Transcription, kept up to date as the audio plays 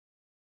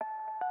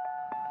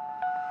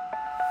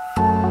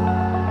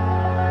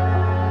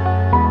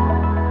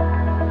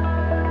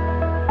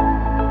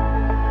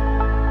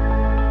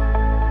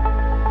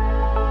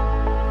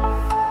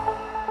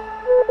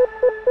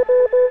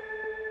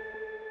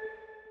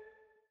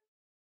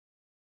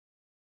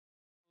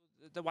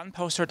The one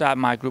poster that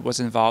my group was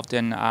involved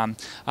in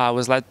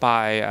was led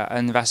by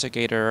an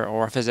investigator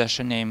or a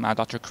physician named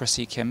Dr.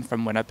 Chrissy Kim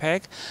from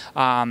Winnipeg,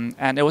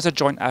 and it was a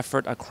joint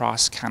effort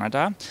across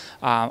Canada.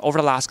 Over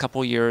the last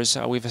couple of years,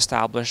 we've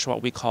established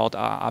what we called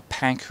a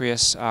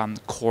pancreas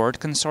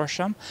CORD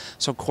consortium.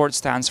 So CORD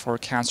stands for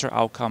Cancer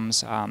Health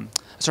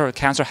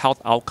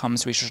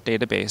Outcomes Research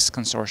Database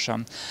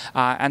Consortium,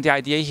 and the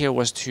idea here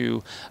was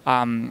to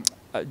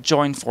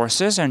join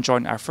forces and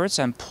join efforts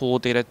and pool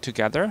data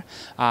together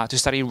to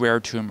study rare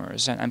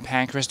tumors. And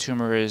pancreas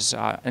tumor is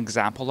an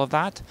example of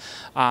that.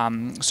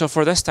 So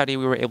for this study,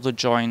 we were able to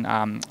join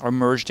or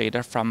merge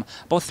data from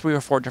about 3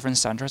 or 4 different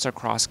centers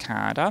across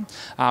Canada.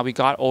 We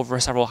got over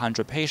several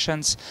hundred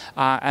patients,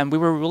 and we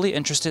were really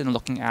interested in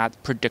looking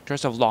at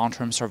predictors of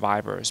long-term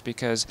survivors,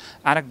 because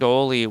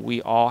anecdotally,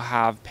 we all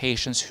have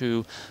patients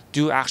who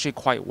do actually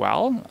quite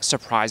well,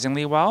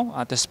 surprisingly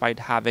well, despite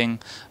having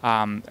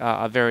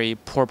a very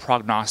poor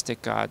prognostic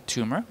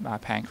tumor,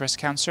 pancreas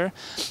cancer.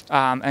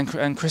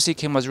 And Chrissy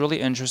Kim was really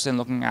interested in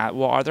looking at,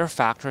 well, are there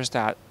factors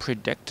that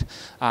predict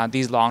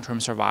these long-term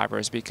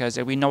survivors? Because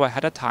if we know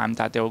ahead of time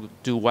that they'll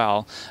do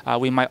well,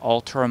 we might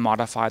alter or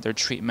modify their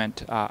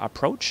treatment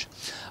approach.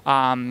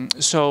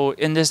 So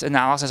in this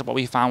analysis, what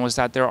we found was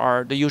that there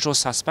are the usual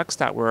suspects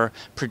that were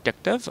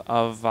predictive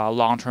of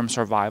long-term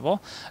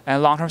survival.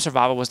 And long-term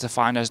survival was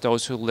defined as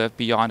those who live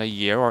beyond a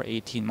year or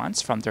 18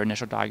 months from their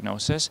initial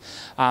diagnosis.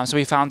 So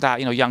we found that,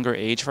 younger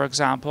age, for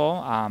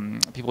example,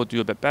 people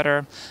do a bit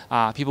better.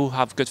 People who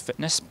have good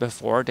fitness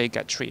before they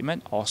get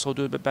treatment also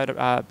do a bit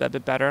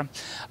better.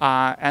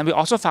 And we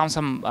also found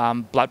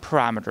some blood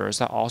parameters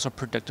that also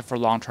predicted for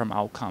long-term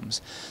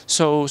outcomes.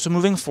 So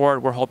moving forward,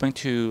 we're hoping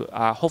to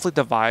hopefully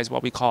devise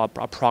what we call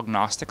a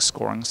prognostic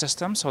scoring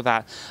system, so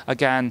that,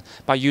 again,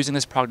 by using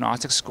this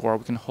prognostic score,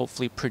 we can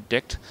hopefully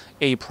predict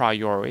a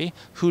priori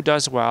who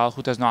does well,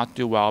 who does not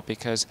do well,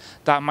 because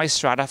that might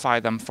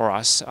stratify them for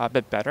us a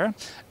bit better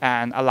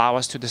and allow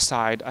us to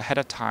decide ahead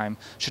of time,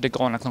 should they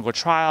go on a clinical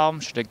trial,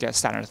 should they get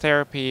standard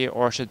therapy,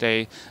 or should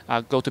they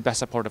go to best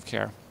supportive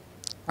care.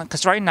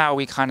 Because right now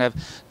we kind of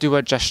do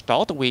a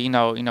gestalt. We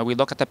we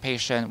look at the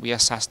patient, we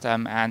assess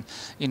them, and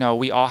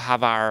we all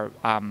have our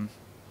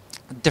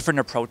different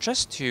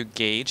approaches to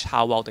gauge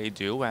how well they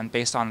do, and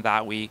based on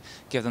that we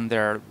give them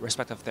their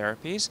respective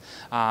therapies.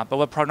 But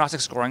with prognostic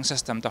scoring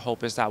system, the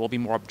hope is that we'll be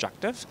more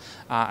objective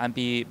and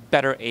be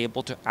better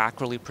able to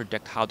accurately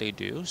predict how they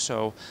do.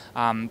 So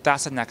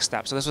that's the next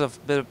step. So this was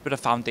a bit of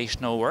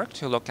foundational work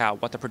to look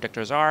at what the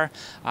predictors are,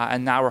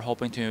 and now we're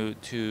hoping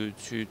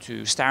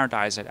to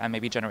standardize it and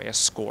maybe generate a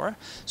score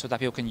so that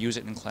people can use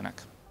it in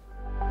clinic.